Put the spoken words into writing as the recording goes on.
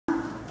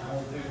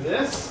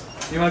This?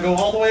 You want to go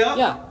all the way up?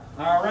 Yeah.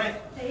 All right.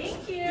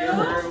 Thank you. You're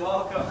very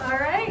welcome. All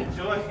right.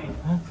 Enjoy.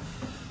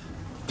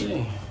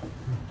 Okay.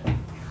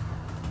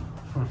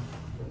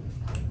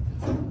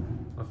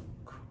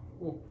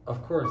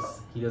 Of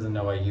course, he doesn't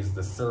know I use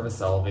the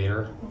service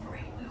elevator.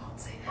 Right, we won't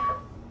say that.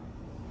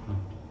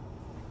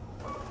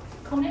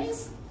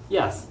 Kone's?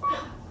 Yes.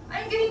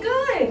 I'm getting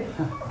good.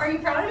 Are you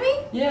proud of me?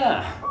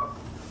 Yeah.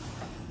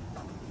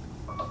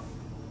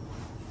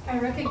 I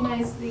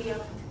recognize the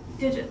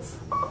digits.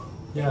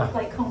 Yeah.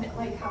 Like Kone,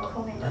 like how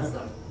Kone does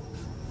them.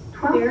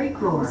 Very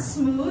cool,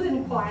 smooth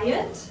and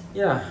quiet.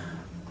 Yeah.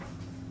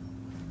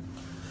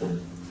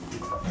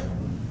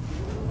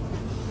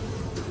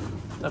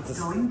 That's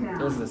a,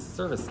 there's the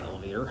service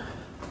elevator.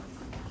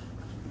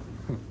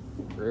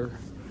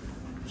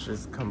 Which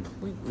is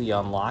completely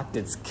unlocked.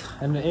 It's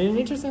kind of, and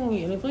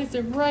interestingly, and it placed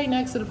it right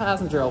next to the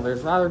passenger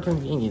elevators rather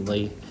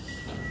conveniently.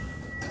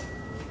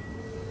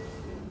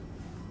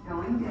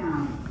 Going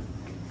down.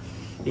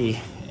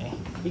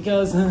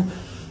 Because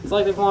it's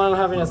like they plan on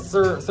having a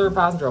serve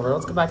passenger elevator.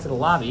 Let's go back to the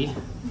lobby.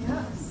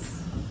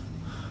 Yes.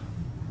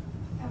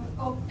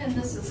 Oh, and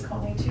this is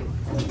Kone too.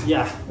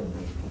 Yeah.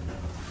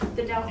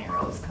 The down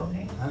arrow is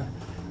Kone.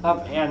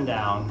 Up and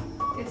down.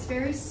 It's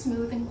very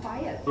smooth and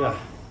quiet. Yeah.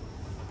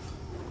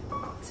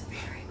 It's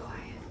very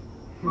quiet.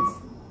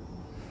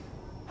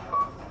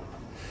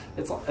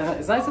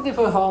 It's nice that they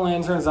put hall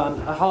lanterns on,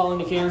 hall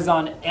indicators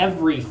on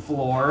every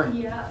floor.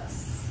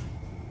 Yes.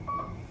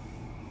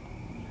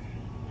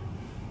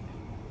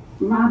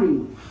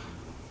 Lobby.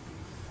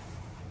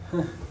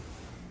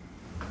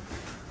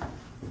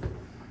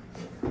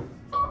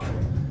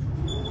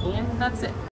 And that's it.